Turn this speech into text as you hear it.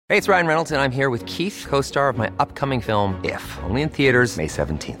Hey, it's Ryan Reynolds, and I'm here with Keith, co-star of my upcoming film, If, only in theaters May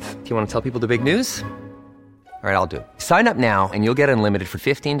 17th. Do you want to tell people the big news? All right, I'll do it. Sign up now and you'll get unlimited for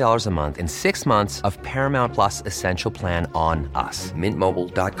 $15 a month and 6 months of Paramount Plus Essential Plan on us.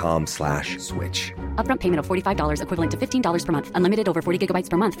 MintMobile.com/switch. Upfront payment of $45 equivalent to $15 per month. Unlimited over 40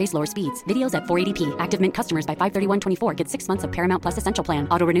 gigabytes per month. Face lower speeds. Videos at 480p. Active Mint customers by 531.24 get 6 months of Paramount Plus Essential Plan.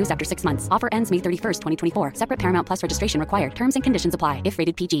 Auto renews after 6 months. Offer ends May 31st, 2024. Separate Paramount Plus registration required. Terms and conditions apply if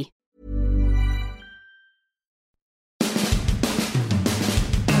rated PG.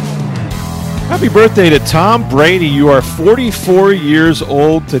 Happy birthday to Tom Brady. You are 44 years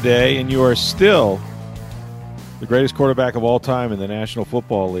old today, and you are still the greatest quarterback of all time in the National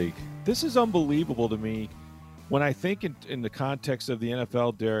Football League. This is unbelievable to me when I think in the context of the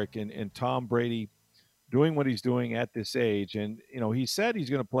NFL, Derek, and Tom Brady doing what he's doing at this age. And, you know, he said he's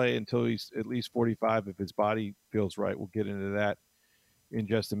going to play until he's at least 45 if his body feels right. We'll get into that in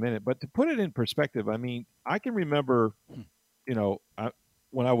just a minute. But to put it in perspective, I mean, I can remember, you know,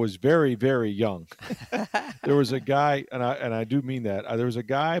 when I was very, very young, there was a guy, and I do mean that. There was a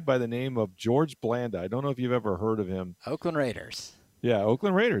guy by the name of George Blanda. I don't know if you've ever heard of him. Oakland Raiders. Yeah,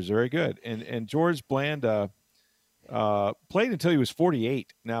 Oakland Raiders, very good. And George Blanda played until he was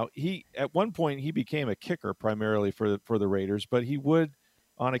 48. Now, at one point he became a kicker primarily for the Raiders, but he would,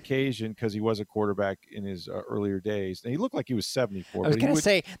 on occasion, because he was a quarterback in his earlier days, and he looked like he was 74. I was going to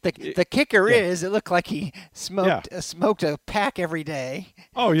say the kicker it looked like he smoked a pack every day.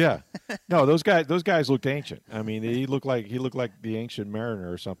 Oh yeah, no, those guys looked ancient. I mean, he looked like the ancient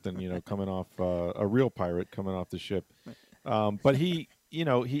mariner or something, you know, coming off a real pirate coming off the ship. But he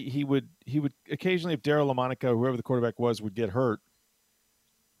would occasionally, if Darryl LaMonica, whoever the quarterback was, would get hurt,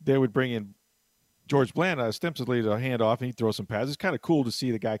 they would bring in George Blanda ostensibly to hand off, and he'd throw some passes. It's kind of cool to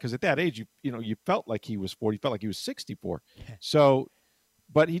see the guy, because at that age, you felt like he was 40, felt like he was 64. So,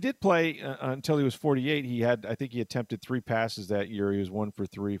 but he did play until he was 48. I think he attempted 3 passes that year. He was 1 for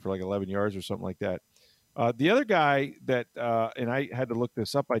 3 for like 11 yards or something like that. The other guy that, and I had to look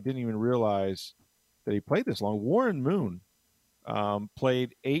this up, I didn't even realize that he played this long. Warren Moon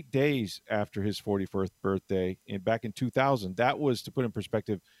played 8 days after his 41st birthday back in 2000. That was, to put in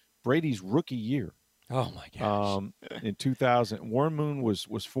perspective, Brady's rookie year. Oh my gosh! In 2000, Warren Moon was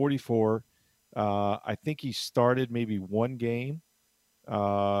 44. I think he started maybe 1 game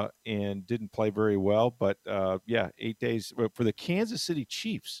and didn't play very well. But 8 days for the Kansas City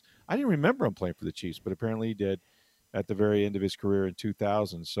Chiefs. I didn't remember him playing for the Chiefs, but apparently he did at the very end of his career in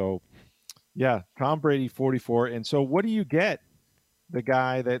 2000. So, yeah, Tom Brady, 44. And so, what do you get? The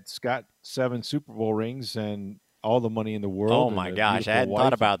guy that's got 7 Super Bowl rings and all the money in the world. Oh my gosh, I hadn't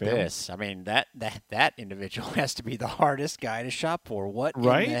thought about this. I mean, that individual has to be the hardest guy to shop for. What in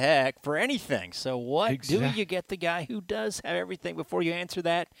the heck for anything? So what do you get the guy who does have everything? Before you answer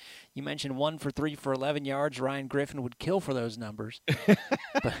that, you mentioned 1 for 3 for 11 yards. Ryan Griffin would kill for those numbers.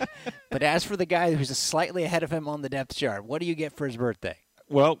 but as for the guy who's slightly ahead of him on the depth chart, what do you get for his birthday?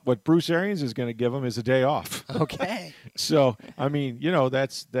 Well, what Bruce Arians is going to give him is a day off. Okay. So, I mean, you know,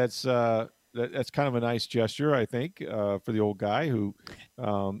 that's kind of a nice gesture, I think, for the old guy who,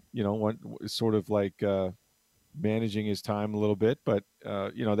 sort of like managing his time a little bit. But,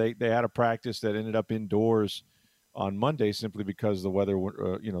 they had a practice that ended up indoors on Monday simply because the weather,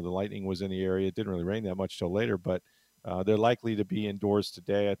 the lightning was in the area. It didn't really rain that much till later, but they're likely to be indoors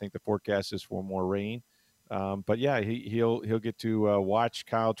today. I think the forecast is for more rain. But yeah, he'll get to watch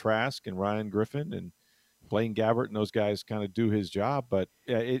Kyle Trask and Ryan Griffin and Blaine Gabbert and those guys kind of do his job. But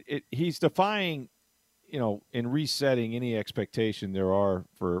he's defying, and resetting any expectation there are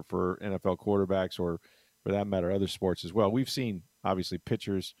for NFL quarterbacks, or for that matter, other sports as well. We've seen obviously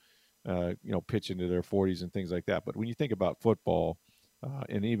pitchers, pitch into their 40s and things like that. But when you think about football,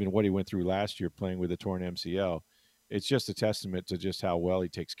 and even what he went through last year playing with a torn MCL, it's just a testament to just how well he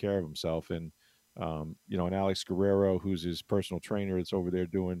takes care of himself. And and Alex Guerrero, who's his personal trainer, that's over there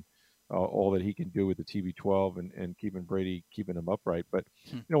doing all that he can do with the TB12 and keeping him upright. But,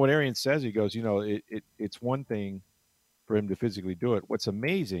 what Arians says, he goes, it's one thing for him to physically do it. What's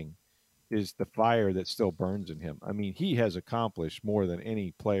amazing is the fire that still burns in him. I mean, he has accomplished more than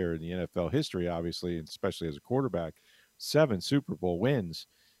any player in the NFL history, obviously, and especially as a quarterback. 7 Super Bowl wins,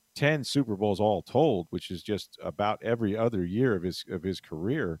 10 Super Bowls all told, which is just about every other year of his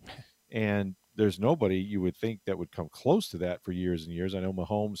career. And there's nobody you would think that would come close to that for years and years. I know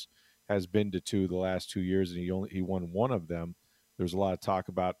Mahomes has been to 2 the last 2 years, and he won 1 of them. There's a lot of talk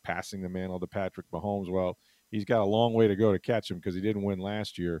about passing the mantle to Patrick Mahomes. Well, he's got a long way to go to catch him because he didn't win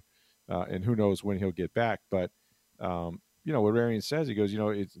last year, and who knows when he'll get back. But, what Arians says, he goes,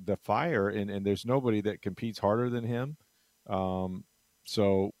 it's the fire, and there's nobody that competes harder than him.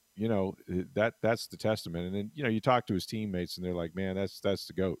 So, you know, that's the testament. And then, you know, you talk to his teammates and they're like, man, that's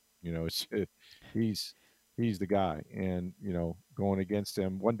the GOAT. You know, he's the guy. And, you know, going against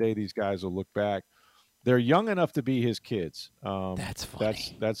him, one day these guys will look back. They're young enough to be his kids. That's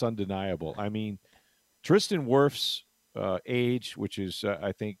funny. That's undeniable. I mean, Tristan Wirfs' age, which is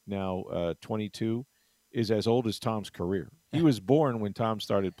I think now 22, is as old as Tom's career. He was born when Tom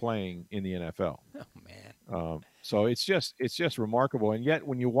started playing in the NFL. Oh man! So it's just remarkable. And yet,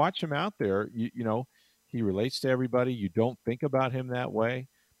 when you watch him out there, you know, he relates to everybody. You don't think about him that way.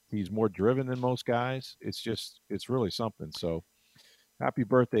 He's more driven than most guys. It's really something. So, happy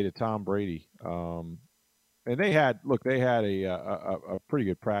birthday to Tom Brady. And they had a pretty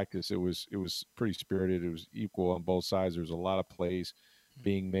good practice. It was pretty spirited. It was equal on both sides. There was a lot of plays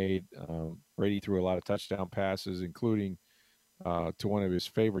being made. Brady threw a lot of touchdown passes, including to one of his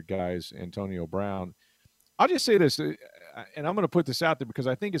favorite guys, Antonio Brown. I'll just say this, and I'm going to put this out there because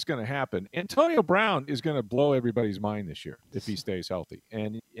I think it's going to happen. Antonio Brown is going to blow everybody's mind this year if he stays healthy,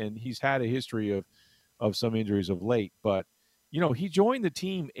 and he's had a history of some injuries of late, but. You know, he joined the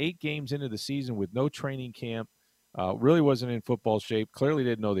team 8 games into the season with no training camp, really wasn't in football shape, clearly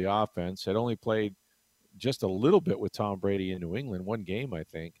didn't know the offense, had only played just a little bit with Tom Brady in New England, 1 game, I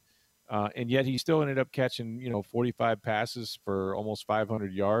think. And yet he still ended up catching, you know, 45 passes for almost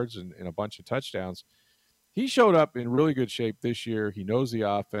 500 yards and a bunch of touchdowns. He showed up in really good shape this year. He knows the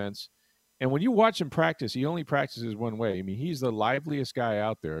offense. And when you watch him practice, he only practices one way. I mean, he's the liveliest guy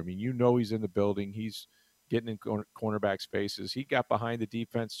out there. I mean, you know he's in the building. He's getting in cornerbacks' faces. He got behind the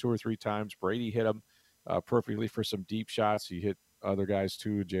defense 2 or 3 times. Brady hit him perfectly for some deep shots. He hit other guys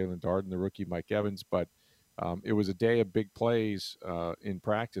too, Jalen Darden, the rookie, Mike Evans. But it was a day of big plays in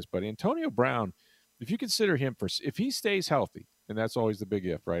practice. But Antonio Brown, if you consider him if he stays healthy, and that's always the big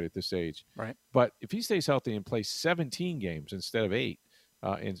if, right, at this age. Right. But if he stays healthy and plays 17 games instead of 8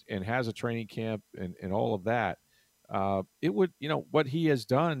 and has a training camp and all of that, it would, you know, what he has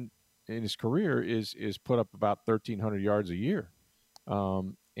done in his career is put up about 1,300 yards a year.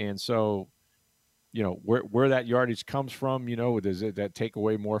 And so, you know, where that yardage comes from, you know, does that take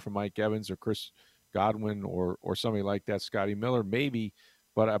away more from Mike Evans or Chris Godwin or somebody like that, Scotty Miller, maybe.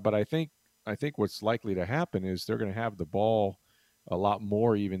 But I think what's likely to happen is they're going to have the ball a lot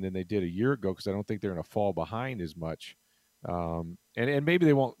more even than they did a year ago, because I don't think they're going to fall behind as much. And maybe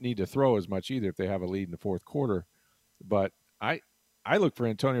they won't need to throw as much either if they have a lead in the fourth quarter. But I look for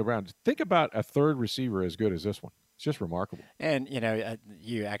Antonio Brown. Think about a third receiver as good as this one. It's just remarkable. And, you know,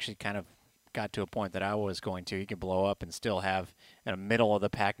 you actually kind of got to a point that I was going to. He could blow up and still have middle of the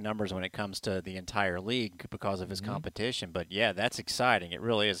pack numbers when it comes to the entire league because of his competition. But, yeah, that's exciting. It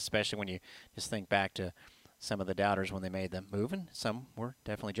really is, especially when you just think back to some of the doubters when they made the move, and some were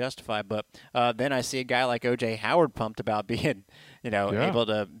definitely justified. But then I see a guy like O.J. Howard pumped about being, you know, able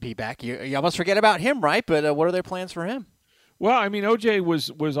to be back. You almost forget about him, right? But what are their plans for him? Well, I mean, OJ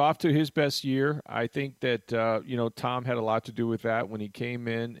was off to his best year. I think that, you know, Tom had a lot to do with that when he came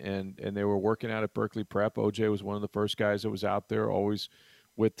in and they were working out at Berkeley Prep. OJ was one of the first guys that was out there, always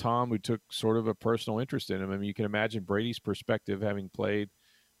with Tom, who took sort of a personal interest in him. I mean, you can imagine Brady's perspective, having played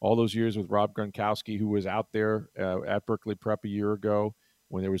all those years with Rob Gronkowski, who was out there at Berkeley Prep a year ago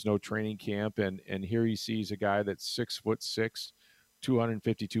when there was no training camp. And here he sees a guy that's 6'6",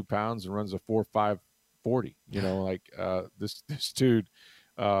 252 pounds and runs a 4.5 40. You know, like this dude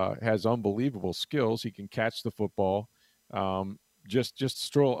has unbelievable skills. He can catch the football. Just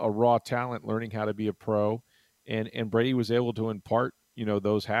still a raw talent, learning how to be a pro. And Brady was able to impart, you know,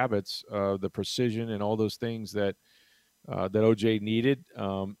 those habits, the precision and all those things that OJ needed,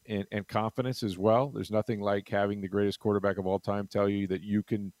 and confidence as well. There's nothing like having the greatest quarterback of all time tell you that you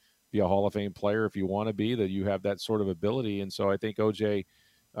can be a Hall of Fame player if you want to be, that you have that sort of ability. And so I think OJ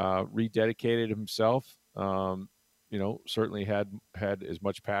rededicated himself, you know, certainly had as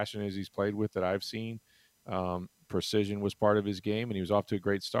much passion as he's played with that I've seen. Precision was part of his game, and he was off to a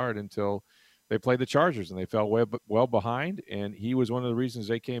great start until they played the Chargers, and they fell well behind, and he was one of the reasons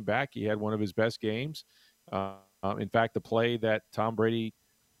they came back. He had one of his best games. In fact, the play that Tom Brady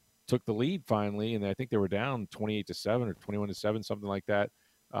took the lead finally, and I think they were down 28-7 or 21-7, something like that,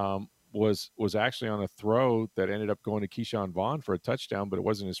 was actually on a throw that ended up going to Keyshawn Vaughn for a touchdown, but it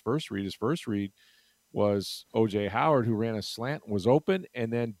wasn't his first read. His first read was O.J. Howard, who ran a slant, was open,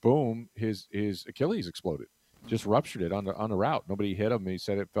 and then boom, his Achilles exploded, just ruptured it on the route. Nobody hit him. He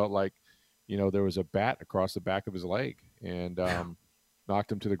said it felt like, you know, there was a bat across the back of his leg, and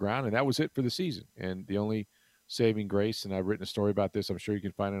knocked him to the ground, and that was it for the season. And the only saving grace, and I've written a story about this, I'm sure you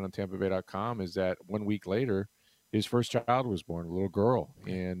can find it on TampaBay.com, is that 1 week later, his first child was born, a little girl,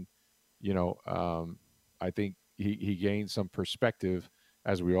 and you know, I think he gained some perspective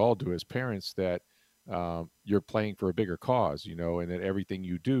as we all do as parents, that you're playing for a bigger cause, and that everything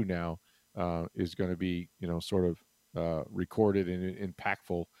you do now is going to be, sort of recorded and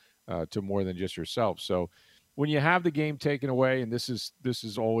impactful to more than just yourself. So when you have the game taken away, and this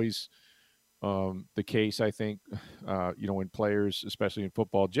is always the case, I think, when players, especially in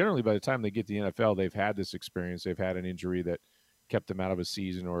football, generally by the time they get to the NFL, they've had this experience. They've had an injury that kept them out of a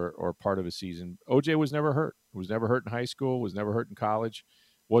season or part of a season. OJ was never hurt. Was never hurt in high school. Was never hurt in college.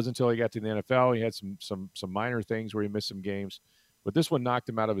 Wasn't until he got to the NFL. He had some minor things where he missed some games, but this one knocked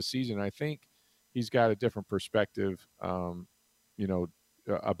him out of a season. I think he's got a different perspective,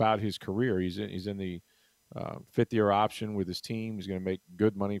 about his career. He's in the fifth-year option with his team. He's going to make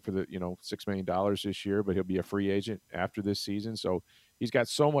good money for the $6 million this year, but he'll be a free agent after this season. So he's got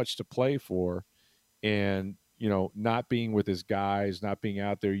so much to play for, and not being with his guys, not being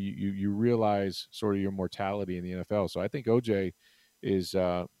out there, you realize sort of your mortality in the NFL. So I think OJ is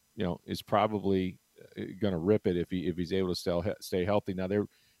probably going to rip it if he's able to stay healthy. Now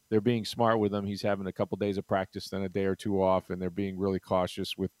they're being smart with him. He's having a couple days of practice, then a day or two off, and they're being really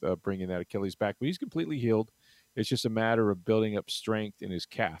cautious with bringing that Achilles back. But he's completely healed. It's just a matter of building up strength in his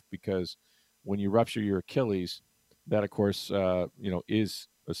calf, because when you rupture your Achilles, that of course is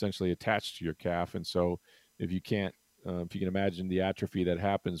essentially attached to your calf, and so if you can imagine the atrophy that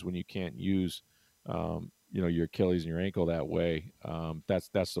happens when you can't use your Achilles and your ankle that way,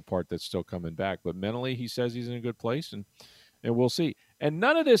 that's the part that's still coming back. But mentally, he says he's in a good place, and we'll see. And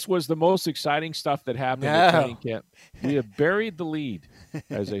none of this was the most exciting stuff that happened at training camp. We have buried the lead,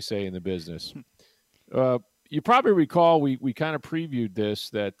 as they say in the business. You probably recall we kind of previewed this,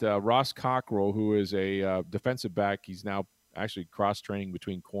 that Ross Cockrell, who is a defensive back, he's now actually cross-training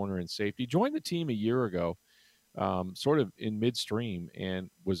between corner and safety, joined the team a year ago, sort of in midstream, and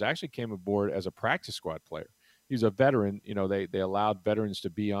came aboard as a practice squad player. He's a veteran. They allowed veterans to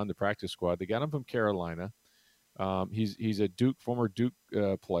be on the practice squad. They got him from Carolina. He's a former Duke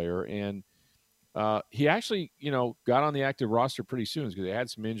player, and he actually got on the active roster pretty soon because they had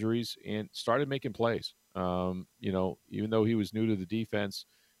some injuries and started making plays. Even though he was new to the defense,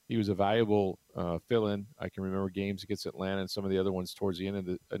 he was a valuable fill-in. I can remember games against Atlanta and some of the other ones towards the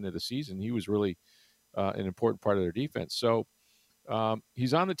end of the season. He was really an important part of their defense. So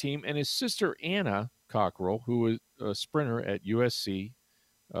he's on the team, and his sister Anna Cockrell, who was a sprinter at USC,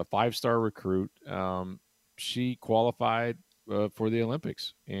 a 5-star recruit, she qualified for the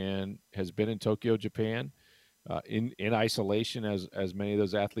Olympics and has been in Tokyo, Japan, in isolation, as many of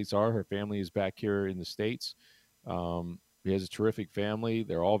those athletes are. Her family is back here in the States. He has a terrific family.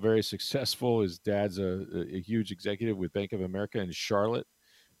 They're all very successful. His dad's a huge executive with Bank of America in Charlotte.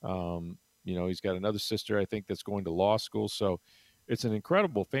 He's got another sister, I think, that's going to law school. So it's an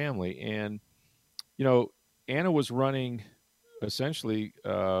incredible family. And, Anna was running essentially,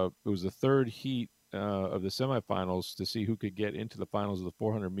 it was the third heat of the semifinals to see who could get into the finals of the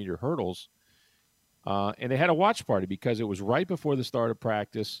 400-meter hurdles. And they had a watch party because it was right before the start of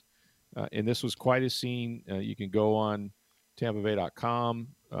practice. And this was quite a scene. You can go on TampaBay.com.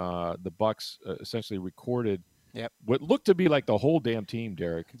 The Bucks essentially recorded what looked to be like the whole damn team,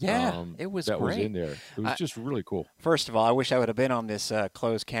 Derek. Yeah, it was that great. Was in there. It was just really cool. First of all, I wish I would have been on this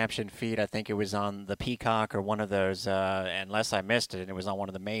closed caption feed. I think it was on the Peacock or one of those, unless I missed it, and it was on one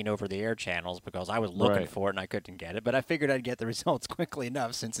of the main over-the-air channels because I was looking for it and I couldn't get it. But I figured I'd get the results quickly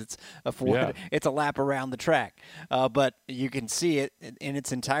enough since it's it's a lap around the track. But you can see it in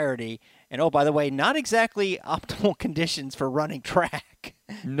its entirety. And, oh, by the way, not exactly optimal conditions for running track.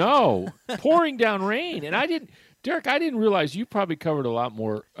 No, pouring down rain. And Derek, I didn't realize you probably covered a lot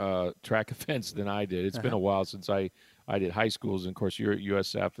more track events than I did. It's been a while since I did high schools. And, of course, you're at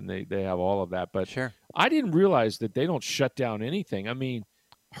USF, and they have all of that. But sure. I didn't realize that they don't shut down anything. I mean,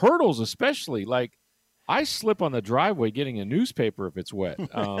 hurdles especially. Like, I slip on the driveway getting a newspaper if it's wet.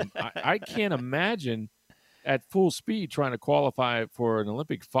 I can't imagine at full speed trying to qualify for an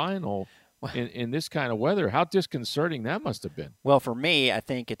Olympic final in this kind of weather. How disconcerting that must have been. Well, for me, I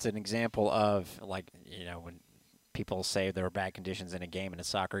think it's an example of, like, when people say there were bad conditions in a game, in a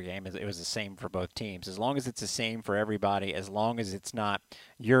soccer game, it was the same for both teams. As long as it's the same for everybody, as long as it's not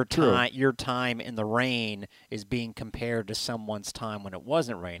your time in the rain is being compared to someone's time when it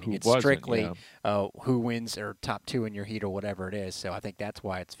wasn't raining. It's strictly who wins or top two in your heat or whatever it is. So I think that's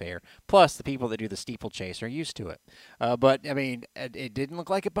why it's fair. Plus, the people that do the steeplechase are used to it. But, I mean, it didn't look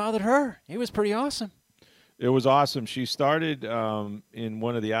like it bothered her. It was pretty awesome. It was awesome. She started in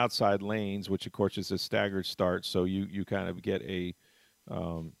one of the outside lanes, which, of course, is a staggered start. So you kind of get a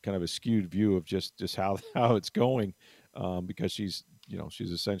kind of a skewed view of just how it's going because she's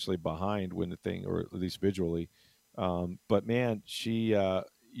essentially behind when the thing, or at least visually, But man, she,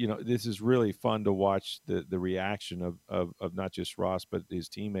 this is really fun to watch the reaction of not just Ross, but his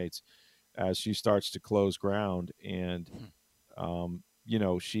teammates as she starts to close ground. And,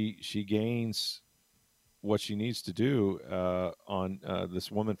 she gains what she needs to do on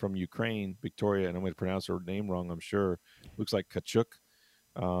this woman from Ukraine, Victoria, and I'm going to pronounce her name wrong, I'm sure. Looks like Tkachuk.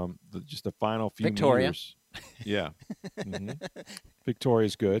 Just the final few meters. Yeah. Mm-hmm.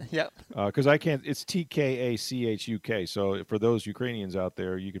 Victoria's good. Yep. Because I can't. It's Tkachuk. So for those Ukrainians out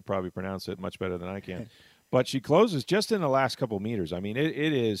there, you could probably pronounce it much better than I can. But she closes just in the last couple meters. I mean,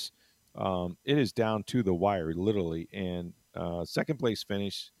 it is down to the wire, literally. And second place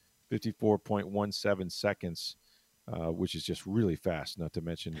finish, 54.17 seconds, which is just really fast. Not to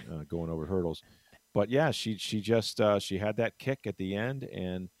mention going over hurdles. But yeah, she had that kick at the end,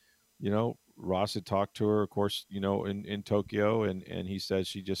 and Ross had talked to her, of course, in Tokyo, and he says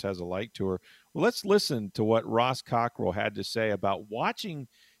she just has a light to her. Well, let's listen to what Ross Cockrell had to say about watching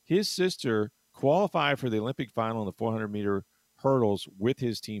his sister qualify for the Olympic final in the 400-meter hurdles with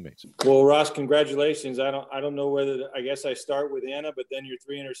his teammates. Well, Ross, congratulations. I don't know whether I guess I start with Anna, but then your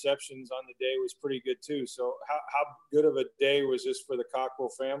 3 interceptions on the day was pretty good too. So how good of a day was this for the Cockrell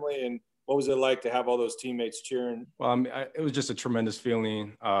family, and what was it like to have all those teammates cheering? Well, it was just a tremendous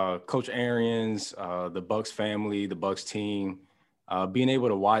feeling. Coach Arians, the Bucks family, the Bucks team, being able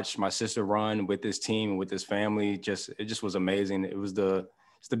to watch my sister run with this team and with this family, it just was amazing. It's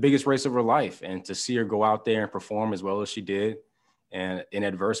the biggest race of her life, and to see her go out there and perform as well as she did, and in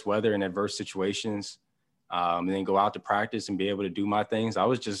adverse weather and adverse situations, and then go out to practice and be able to do my things. I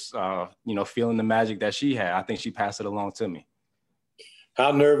was just, feeling the magic that she had. I think she passed it along to me.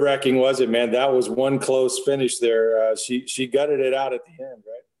 How nerve-wracking was it, man? That was one close finish there. She gutted it out at the end,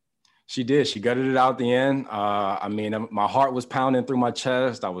 right? She did. She gutted it out at the end. My heart was pounding through my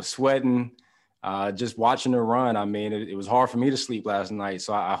chest. I was sweating, just watching her run. It was hard for me to sleep last night,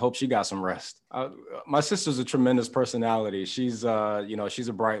 so I hope she got some rest. My sister's a tremendous personality. She's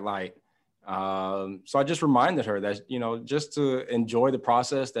a bright light. So I just reminded her that, just to enjoy the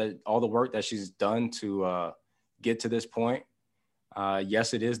process, that all the work that she's done to get to this point.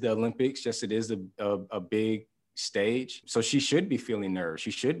 Yes, it is the Olympics. Yes, it is a big stage. So she should be feeling nerves.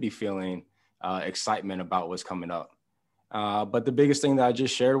 She should be feeling excitement about what's coming up. But the biggest thing that I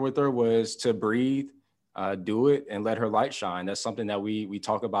just shared with her was to breathe, do it, and let her light shine. That's something that we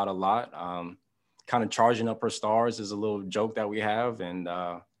talk about a lot. Kind of charging up her stars is a little joke that we have, and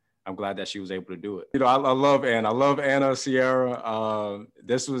I'm glad that she was able to do it. I love Anna. I love Anna, Sierra.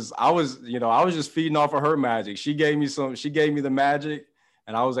 I was just feeding off of her magic. She gave me the magic,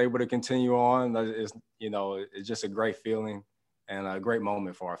 and I was able to continue on. It's just a great feeling and a great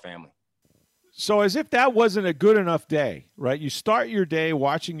moment for our family. So as if that wasn't a good enough day, right? You start your day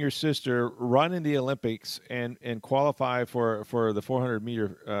watching your sister run in the Olympics and qualify for the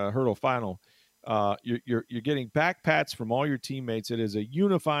 400-meter hurdle final. You're getting back pats from all your teammates. It is a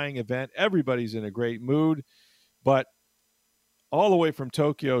unifying event. Everybody's in a great mood, but all the way from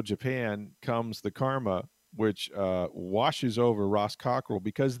Tokyo, Japan, comes the karma, which washes over Ross Cockrell,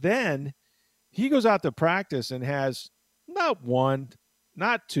 because then he goes out to practice and has not 1,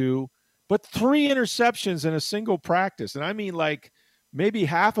 not 2, but 3 interceptions in a single practice. And I mean, like, maybe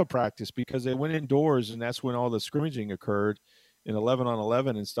half a practice, because they went indoors, and that's when all the scrimmaging occurred in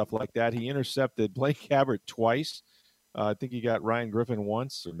 11-on-11 and stuff like that. He intercepted Blake Gabbert twice. I think he got Ryan Griffin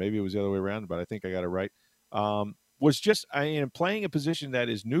once, or maybe it was the other way around, but I think I got it right. Was just playing a position that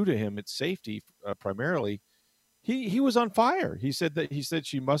is new to him. It's safety primarily. He was on fire. He said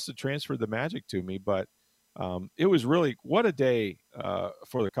she must have transferred the magic to me, but it was really, what a day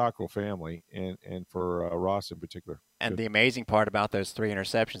for the Cockrell family and for Ross in particular. And the amazing part about those 3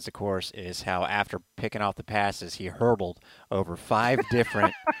 interceptions, of course, is how after picking off the passes, he hurdled over 5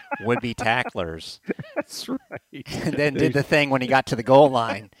 different would-be tacklers. That's right. And then did the thing when he got to the goal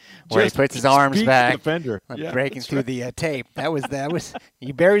line where he puts his arms back, defender. Breaking through the tape. That was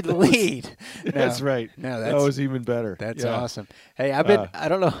you buried the lead. That's right. No, that was even better. That's awesome. Hey, I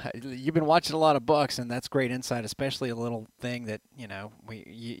don't know, you've been watching a lot of Bucks, and that's great insight, especially a little thing that,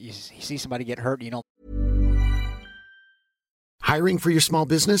 you see somebody get hurt, you don't. Hiring for your small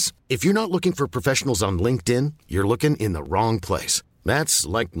business? If you're not looking for professionals on LinkedIn, you're looking in the wrong place. That's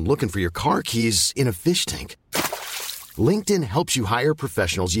like looking for your car keys in a fish tank. LinkedIn helps you hire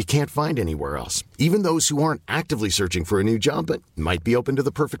professionals you can't find anywhere else, even those who aren't actively searching for a new job but might be open to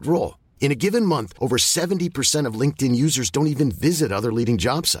the perfect role. In a given month, over 70% of LinkedIn users don't even visit other leading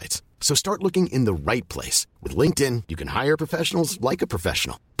job sites. So start looking in the right place. With LinkedIn, you can hire professionals like a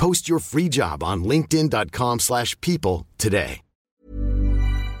professional. Post your free job on linkedin.com/people today.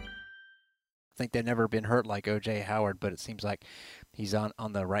 think they've never been hurt like O.J. Howard, but it seems like he's on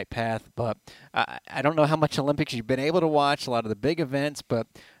the right path. But I don't know how much Olympics you've been able to watch, a lot of the big events, but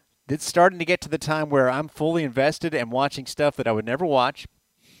it's starting to get to the time where I'm fully invested and watching stuff that I would never watch.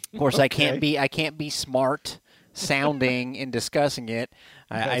 Of course, okay. I can't be smart sounding in discussing it.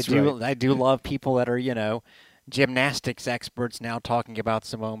 I do love people that are, gymnastics experts now talking about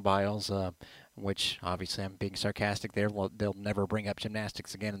Simone Biles, which obviously I'm being sarcastic there. They'll never bring up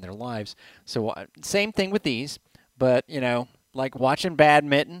gymnastics again in their lives. So same thing with these, but, like watching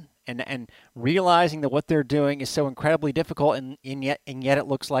badminton and realizing that what they're doing is so incredibly difficult and yet it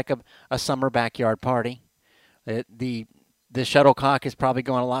looks like a summer backyard party. The shuttlecock is probably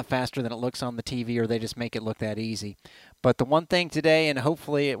going a lot faster than it looks on the TV, or they just make it look that easy. But the one thing today, and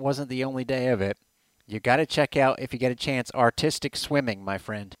hopefully it wasn't the only day of it, you got to check out, if you get a chance, artistic swimming, my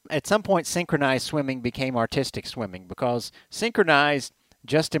friend. At some point, synchronized swimming became artistic swimming, because synchronized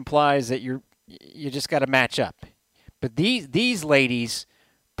just implies that you just got to match up. But these ladies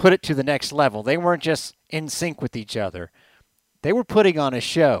put it to the next level. They weren't just in sync with each other. They were putting on a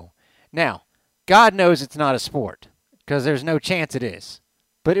show. Now, God knows it's not a sport, because there's no chance it is.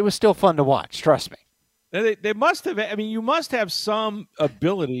 But it was still fun to watch, trust me. They must have. I mean, you must have some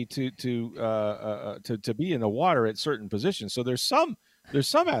ability to be in the water at certain positions. So there's some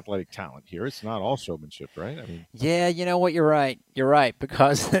athletic talent here. It's not all showmanship, right? I mean, yeah, you know what? You're right. You're right,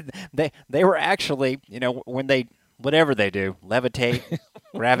 because they were actually, when they whatever they do, levitate,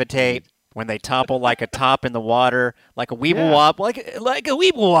 gravitate. When they topple like a top in the water, like a weeble wobble, like a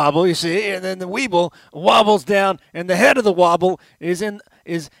weeble wobble, you see, and then the weeble wobbles down, and the head of the wobble it's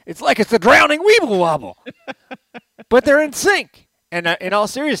like it's the drowning weeble wobble, but they're in sync. And in all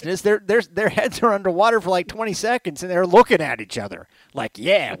seriousness, their heads are underwater for like 20 seconds, and they're looking at each other like,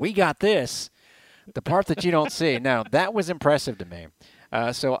 yeah, we got this. The part that you don't see. Now, that was impressive to me.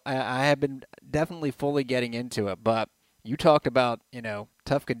 So I have been definitely fully getting into it, but you talked about,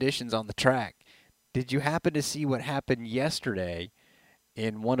 tough conditions on the track. Did you happen to see what happened yesterday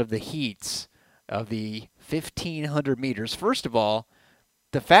in one of the heats of the 1,500 meters? First of all,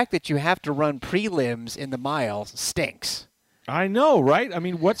 the fact that you have to run prelims in the miles stinks. I know, right? I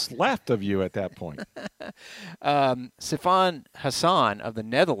mean, what's left of you at that point? Sifan Hassan of the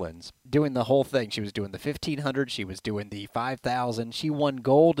Netherlands doing the whole thing. She was doing the 1,500. She was doing the 5,000. She won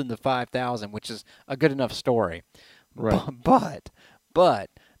gold in the 5,000, which is a good enough story. Right. But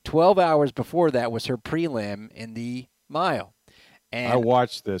 12 hours before that was her prelim in the mile. And I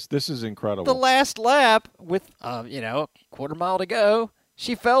watched this. This is incredible. The last lap with, a quarter mile to go,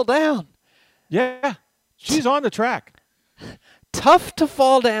 she fell down. Yeah. She's on the track. Tough to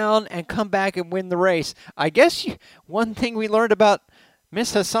fall down and come back and win the race. I guess one thing we learned about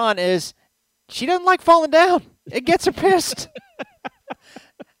Miss Hassan is she doesn't like falling down. It gets her pissed.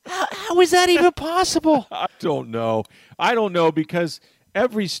 How is that even possible? I don't know. Because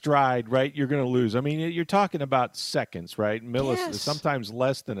every stride, right, you're going to lose. I mean, you're talking about seconds, right? Yes. Sometimes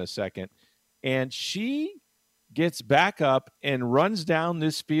less than a second. And she gets back up and runs down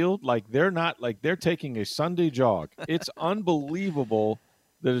this field like they're taking a Sunday jog. It's unbelievable,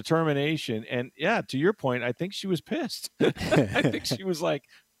 the determination. And, yeah, to your point, I think she was pissed. I think she was like,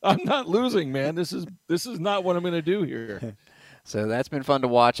 I'm not losing, man. This is not what I'm going to do here. So that's been fun to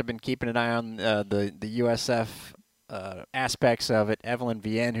watch. I've been keeping an eye on the USF aspects of it. Evelyn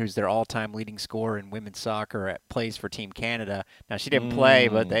Vienne, who's their all-time leading scorer in women's soccer, plays for Team Canada. Now, she didn't play,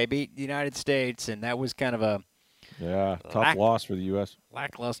 but they beat the United States, and that was kind of a tough loss for the U.S.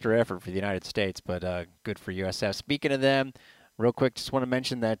 Lackluster effort for the United States, but good for USF. Speaking of them, real quick, just want to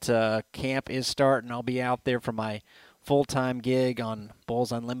mention that camp is starting. I'll be out there for my full-time gig on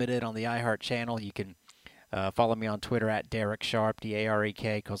Bulls Unlimited on the iHeart channel. You can follow me on Twitter at Derek Sharp,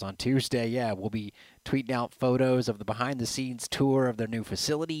 D-A-R-E-K, because on Tuesday, we'll be tweeting out photos of the behind-the-scenes tour of their new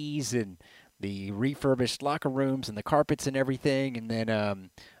facilities and the refurbished locker rooms and the carpets and everything. And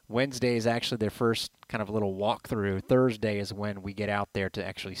then Wednesday is actually their first kind of little walkthrough. Thursday is when we get out there to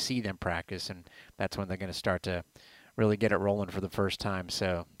actually see them practice, and that's when they're going to start to really get it rolling for the first time.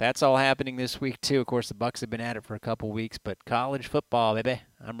 So that's all happening this week too. Of course, the Bucks have been at it for a couple weeks, but college football, baby,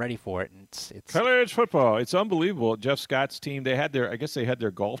 I'm ready for it. And it's college football. It's unbelievable. Jeff Scott's team, they had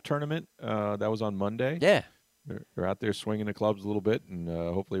their golf tournament. That was on Monday. Yeah. They're out there swinging the clubs a little bit and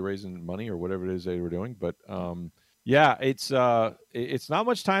hopefully raising money or whatever it is they were doing. But it's not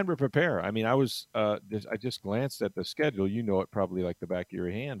much time to prepare. I mean, I just glanced at the schedule. You know it probably like the back of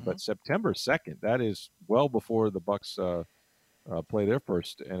your hand. But September 2nd, that is well before the Bucks play their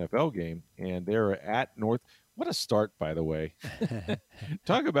first NFL game, and they're at North. What a start, by the way.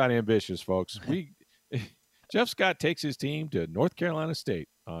 Talk about ambitious, folks. Jeff Scott takes his team to North Carolina State.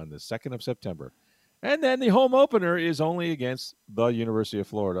 on the 2nd of September. And then the home opener is only against the University of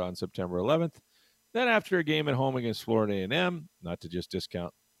Florida on September 11th. Then after a game at home against Florida A&M, not to just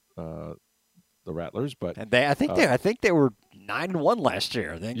discount the Rattlers, but and I think they were 9-1 last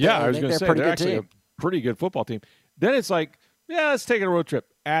year. I was going to say they're actually a pretty good football team. Then it's like, let's take a road trip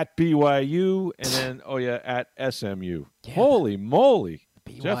at BYU and then at SMU. Yeah. Holy moly.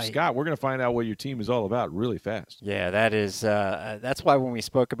 Jeff Scott, we're going to find out what your team is all about really fast. Yeah, that is. That's why when we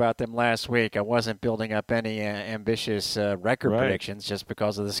spoke about them last week, I wasn't building up any ambitious record predictions just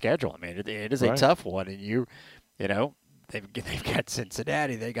because of the schedule. I mean, it is a tough one, and you know, they've got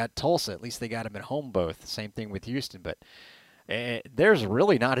Cincinnati, they got Tulsa. At least they got them at home both. Same thing with Houston, but there's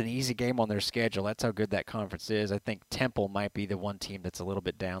really not an easy game on their schedule. That's how good that conference is. I think Temple might be the one team that's a little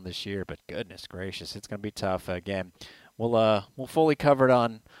bit down this year, but goodness gracious, it's going to be tough again. We'll fully cover it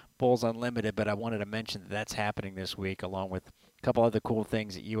on Bulls Unlimited, but I wanted to mention that that's happening this week, along with a couple other cool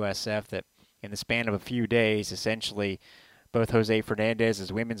things at USF that in the span of a few days, essentially both Jose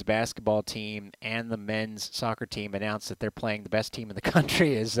Fernandez's women's basketball team and the men's soccer team announced that they're playing the best team in the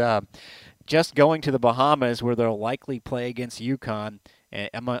country is just going to the Bahamas, where they'll likely play against UConn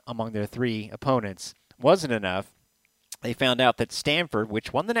among their three opponents. Wasn't enough. They found out that Stanford,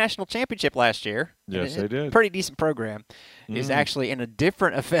 which won the national championship last year, yes, they did, pretty decent program, is actually in a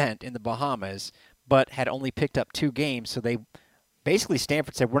different event in the Bahamas, but had only picked up 2 games. So they basically,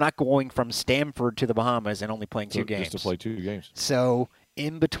 Stanford said, we're not going from Stanford to the Bahamas and only playing 2 games. Just to play 2 games. So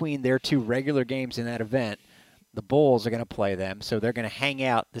in between their 2 regular games in that event, the Bulls are going to play them, so they're going to hang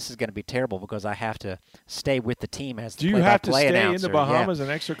out. This is going to be terrible because I have to stay with the team as the play-by-play announcer. Do you have to stay in the Bahamas an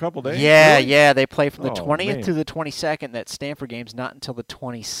extra couple days? Yeah, really? Yeah. They play from the 20th to the 22nd. That Stanford game's not until the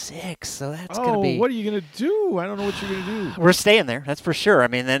 26th, so that's going to be... what are you going to do? I don't know what you're going to do. We're staying there, that's for sure. I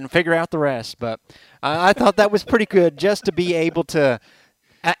mean, then figure out the rest. But I thought that was pretty good just to be able to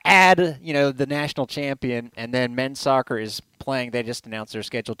add, the national champion, and then men's soccer is playing. They just announced their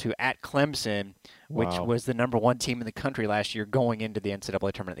schedule at Clemson, which was the number 1 team in the country last year going into the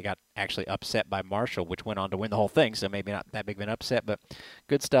NCAA tournament. They got actually upset by Marshall, which went on to win the whole thing, so maybe not that big of an upset, but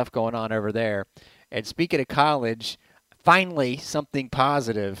good stuff going on over there. And speaking of college, finally something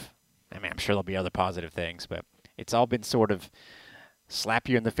positive. I mean, I'm sure there'll be other positive things, but it's all been sort of slap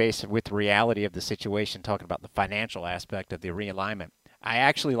you in the face with the reality of the situation, talking about the financial aspect of the realignment. I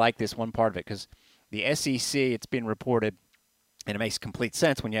actually like this one part of it because the SEC, it's been reported, and it makes complete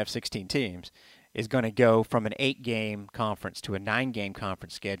sense when you have 16 teams, is going to go from an 8-game conference to a 9-game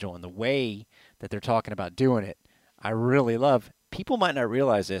conference schedule. And the way that they're talking about doing it, I really love. People might not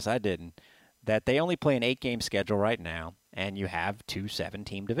realize this, I didn't, that they only play an 8-game schedule right now, and you have 2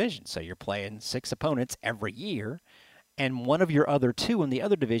 7-team divisions. So you're playing 6 opponents every year, and one of your other 2 in the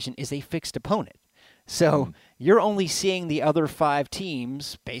other division is a fixed opponent. So you're only seeing the other 5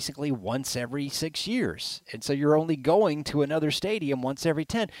 teams basically once every 6 years. And so you're only going to another stadium once every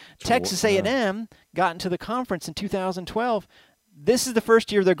 10. Texas A&M got into the conference in 2012. This is the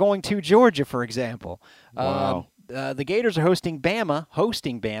first year they're going to Georgia, for example. Wow. The Gators are hosting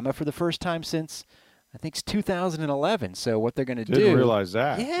Bama for the first time since, I think it's 2011. So what they're going to do. Didn't realize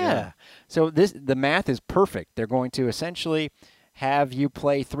that. Yeah. So the math is perfect. They're going to essentially have you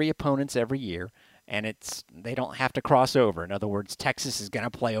play 3 opponents every year. And they don't have to cross over. In other words, Texas is going to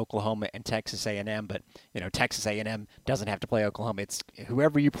play Oklahoma and Texas A&M, but Texas A&M doesn't have to play Oklahoma. It's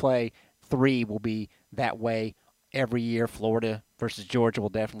whoever you play, 3 will be that way every year. Florida versus Georgia will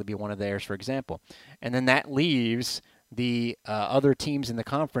definitely be one of theirs, for example. And then that leaves the other teams in the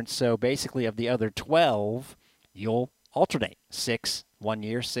conference. So basically, of the other 12, you'll alternate 6 one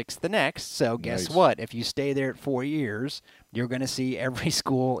year, 6 the next. So guess what? If you stay there at 4 years, you're going to see every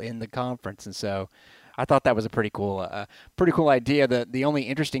school in the conference. And so I thought that was a pretty cool idea. The only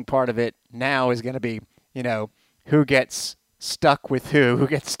interesting part of it now is going to be, who gets stuck with who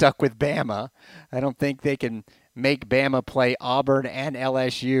gets stuck with Bama. I don't think they can make Bama play Auburn and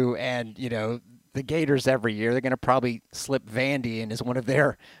LSU and, the Gators every year. They're going to probably slip Vandy in as one of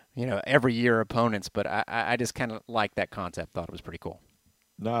their, every year opponents. But I just kind of like that concept. Thought it was pretty cool.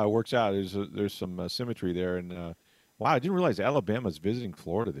 No, it works out. There's some symmetry there. And, wow, I didn't realize Alabama's visiting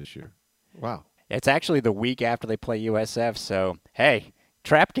Florida this year. Wow. It's actually the week after they play USF. So, hey,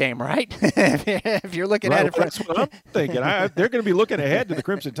 trap game, right? If you're looking at it from... That's what I'm thinking. They're going to be looking ahead to the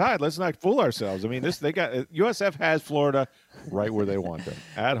Crimson Tide. Let's not fool ourselves. I mean, USF has Florida right where they want them,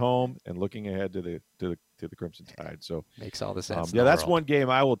 at home and looking ahead to the Crimson Tide. So makes all the sense. That's one game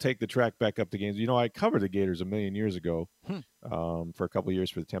I will take the track back up to games. I covered the Gators a million years ago for a couple of years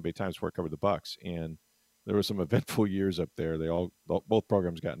for the Tampa Bay Times before I covered the Bucks, and there were some eventful years up there. Both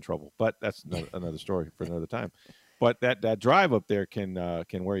programs got in trouble, but that's another story for another time. but that drive up there can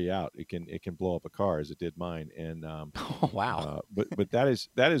wear you out. It can blow up a car, as it did mine. And wow. But that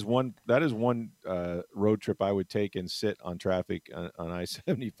is one road trip I would take and sit on traffic on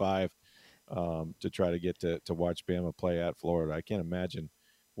I-75 to try to get to watch Bama play at Florida. I can't imagine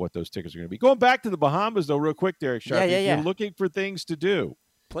what those tickets are going to be. Going back to the Bahamas though, real quick, Derek Sharp. If you're looking for things to do,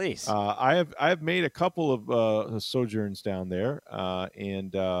 please. I have made a couple of sojourns down there,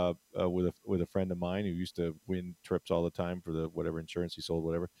 and with a friend of mine who used to win trips all the time for the whatever insurance he sold,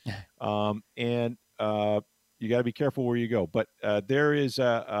 whatever. And you got to be careful where you go. But there is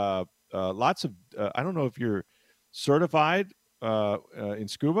lots of I don't know if you're certified in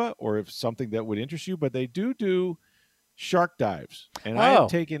scuba or if something that would interest you, but they do shark dives, and I have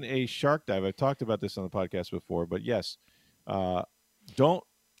taken a shark dive. I've talked about this on the podcast before, but yes, don't.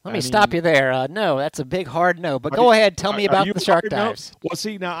 Let me stop you there. No, that's a big hard no. But go ahead, tell me about the shark dives. No? Well,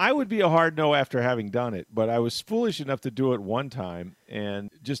 see, now I would be a hard no after having done it, but I was foolish enough to do it one time. And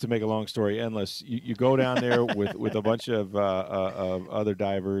just to make a long story endless, you go down there with a bunch of other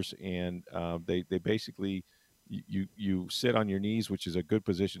divers, and they basically you sit on your knees, which is a good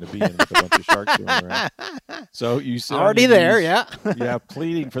position to be in with a bunch of sharks swimming around. So you sit already there, knees, yeah,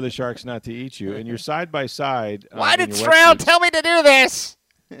 pleading for the sharks not to eat you, and you're side by side. Why did Stroud tell me to do this?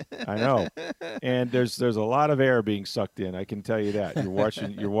 I know, and there's a lot of air being sucked in. I can tell you that.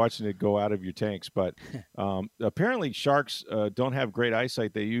 You're watching it go out of your tanks. But apparently, sharks don't have great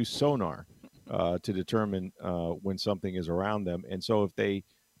eyesight. They use sonar to determine when something is around them. And so if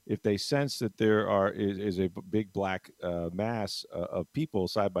they sense that there is a big black mass of people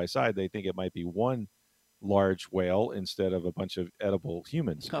side by side, they think it might be one large whale instead of a bunch of edible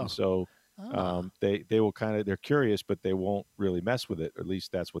humans. Oh. And so. They will they're curious, but they won't really mess with it. At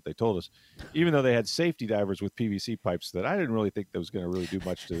least that's what they told us. Even though they had safety divers with PVC pipes, that I didn't really think that was going to really do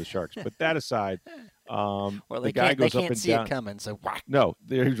much to the sharks. But that aside, the guy goes up and see down. It coming. So no,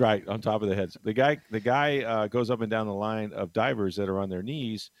 they're right on top of the heads. The guy goes up and down the line of divers that are on their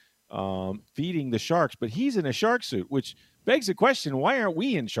knees, feeding the sharks. But he's in a shark suit, which begs the question: why aren't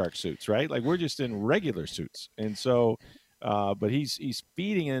we in shark suits? Right? Like we're just in regular suits, and so. But he's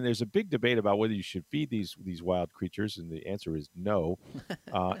feeding, and there's a big debate about whether you should feed these wild creatures, and the answer is no.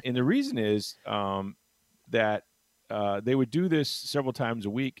 And the reason is that they would do this several times a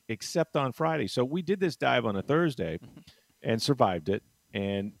week, except on Friday. So we did this dive on a Thursday, and survived it.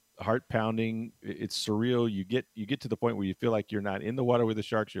 And heart pounding, it's surreal. You get to the point where you feel like you're not in the water with the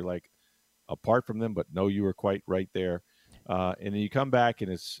sharks. You're like apart from them, but no, you were quite right there. And then you come back,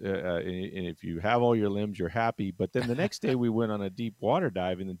 and it's and if you have all your limbs, you're happy. But then the next day we went on a deep water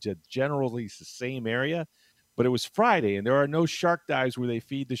dive in generally the same area, but it was Friday, and there are no shark dives where they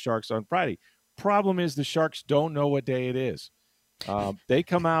feed the sharks on Friday. Problem is the sharks don't know what day it is. They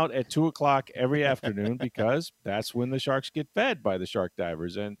come out at 2:00 every afternoon because that's when the sharks get fed by the shark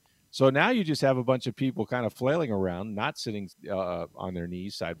divers. And so now you just have a bunch of people kind of flailing around, not sitting on their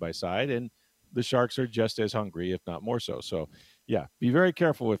knees side by side, and the sharks are just as hungry, if not more so. So, yeah, be very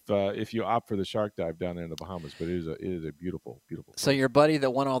careful if you opt for the shark dive down there in the Bahamas. But it is a beautiful, beautiful place. So your buddy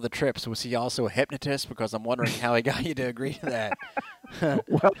that won all the trips, was he also a hypnotist? Because I'm wondering how he got you to agree to that.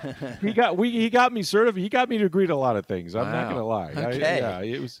 Well, he got me certified. He got me to agree to a lot of things. I'm not going to lie. Okay.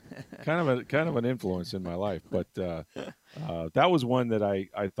 It was kind of an influence in my life. But that was one that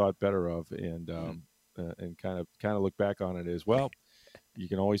I thought better of, and kind of look back on it as well. You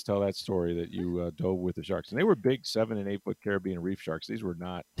can always tell that story that you dove with the sharks, and they were big 7 and 8 foot Caribbean reef sharks. These were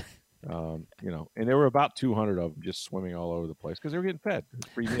not, and there were about 200 of them just swimming all over the place because they were getting fed. It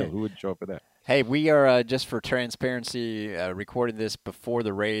was free meal. Who would show up for that? Hey, we are just for transparency recording this before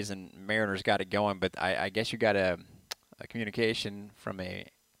the Rays and Mariners got it going, but I guess you got a communication from a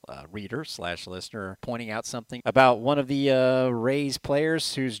reader/listener pointing out something about one of the Rays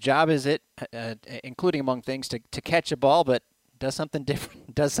players whose job is it, including among things, to catch a ball, but does something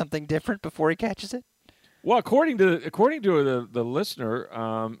different before he catches it? Well, according to the listener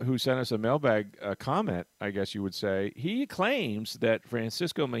who sent us a mailbag comment, I guess you would say, he claims that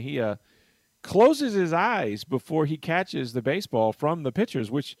Francisco Mejia closes his eyes before he catches the baseball from the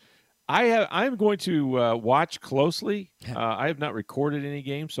pitchers, which I'm going to watch closely. I have not recorded any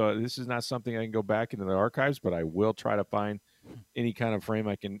games, so this is not something I can go back into the archives, but I will try to find any kind of frame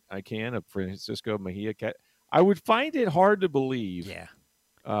I can of Francisco Mejia catch. I would find it hard to believe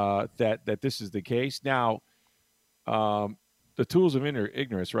that this is the case. Now, the tools of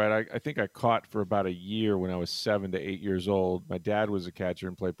ignorance, right? I think I caught for about a year when I was 7 to 8 years old. My dad was a catcher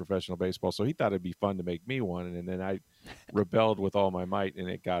and played professional baseball, so he thought it'd be fun to make me one. And then I rebelled with all my might, and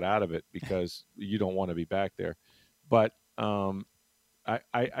it got out of it because you don't want to be back there. But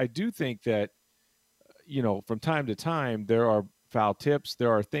I do think that, from time to time, there are foul tips.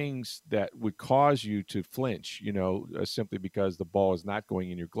 There are things that would cause you to flinch, simply because the ball is not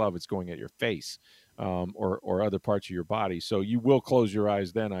going in your glove. It's going at your face or other parts of your body. So you will close your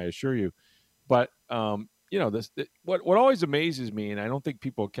eyes then, I assure you. But, what always amazes me, and I don't think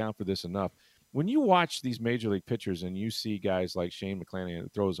people account for this enough, when you watch these major league pitchers and you see guys like Shane McClanahan who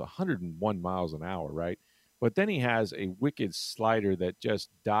throws 101 miles an hour, right? But then he has a wicked slider that just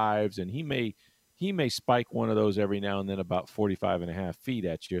dives, and he may spike one of those every now and then about 45 and a half feet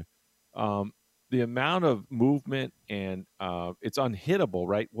at you. The amount of movement and it's unhittable,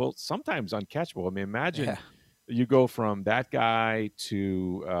 right? Well, sometimes uncatchable. I mean, imagine you go from that guy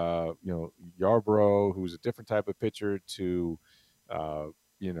to, Yarbrough, who's a different type of pitcher, to,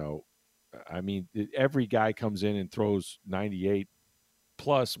 every guy comes in and throws 98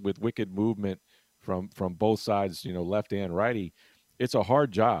 plus with wicked movement from both sides, left and righty. It's a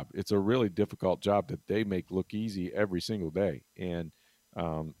hard job. It's a really difficult job that they make look easy every single day. And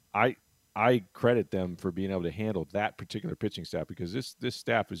I credit them for being able to handle that particular pitching staff, because this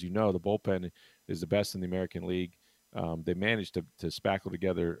staff, as you know, the bullpen is the best in the American League. They managed to spackle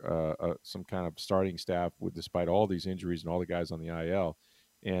together some kind of starting staff despite all these injuries and all the guys on the IL.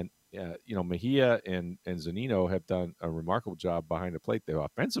 And Mejia and Zunino have done a remarkable job behind the plate. They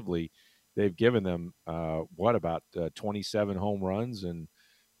offensively, they've given them about 27 home runs and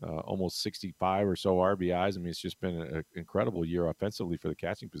almost 65 or so RBIs. I mean, it's just been an incredible year offensively for the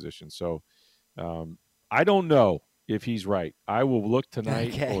catching position. So I don't know if he's right. I will look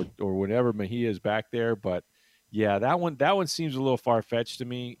tonight or whenever Mejia is back there. But yeah, that one seems a little far-fetched to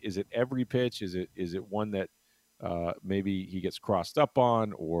me. Is it every pitch? Is it one that maybe he gets crossed up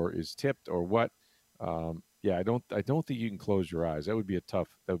on or is tipped or what? I don't think you can close your eyes. That would be a tough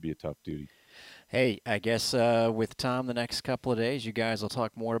duty. Hey, I guess with Tom the next couple of days, you guys will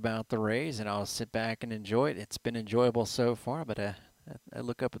talk more about the Rays, and I'll sit back and enjoy it. It's been enjoyable so far, but I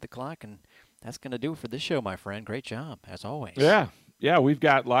look up at the clock, and that's going to do it for this show, my friend. Great job, as always. Yeah, we've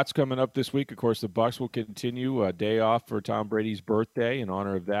got lots coming up this week. Of course, the Bucs will continue a day off for Tom Brady's birthday. In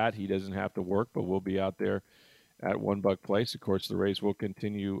honor of that, he doesn't have to work, but we'll be out there at One Buck Place. Of course, the Rays will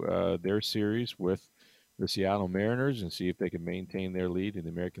continue their series with the Seattle Mariners and see if they can maintain their lead in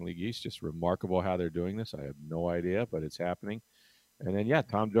the American League East. Just remarkable how they're doing this. I have no idea, but it's happening. And then,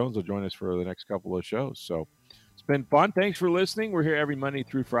 Tom Jones will join us for the next couple of shows. So it's been fun. Thanks for listening. We're here every Monday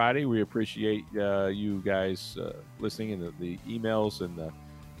through Friday. We appreciate you guys listening, and the emails and the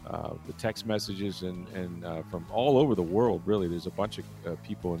text messages and from all over the world, really. There's a bunch of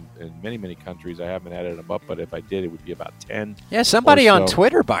people in many, many countries. I haven't added them up, but if I did, it would be about 10. Yeah, somebody on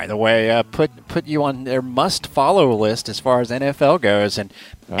Twitter, by the way, put you on their must-follow list as far as NFL goes, and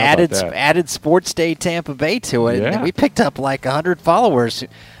added Sports Day Tampa Bay to it. Yeah. And we picked up like 100 followers.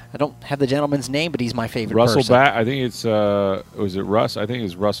 I don't have the gentleman's name, but he's my favorite person. I think it's was it Russ? I think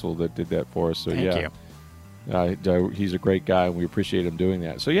it's Russell that did that for us. So Thank you. He's a great guy, and we appreciate him doing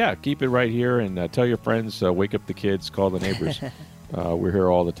that. So, keep it right here, and tell your friends, wake up the kids, call the neighbors. We're here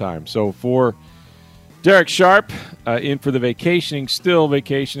all the time. So, for Derek Sharp, in for the still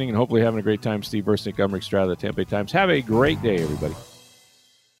vacationing, and hopefully having a great time, Steve Versnick, Umrick Stroud of the Tampa Bay Times. Have a great day, everybody.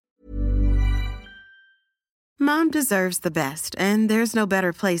 Mom deserves the best, and there's no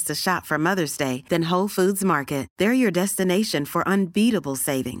better place to shop for Mother's Day than Whole Foods Market. They're your destination for unbeatable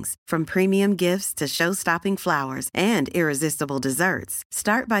savings, from premium gifts to show-stopping flowers and irresistible desserts.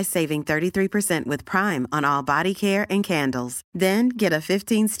 Start by saving 33% with Prime on all body care and candles. Then get a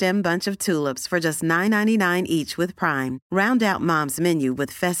 15-stem bunch of tulips for just $9.99 each with Prime. Round out Mom's menu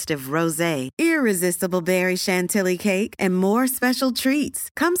with festive rosé, irresistible berry chantilly cake, and more special treats.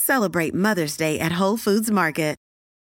 Come celebrate Mother's Day at Whole Foods Market.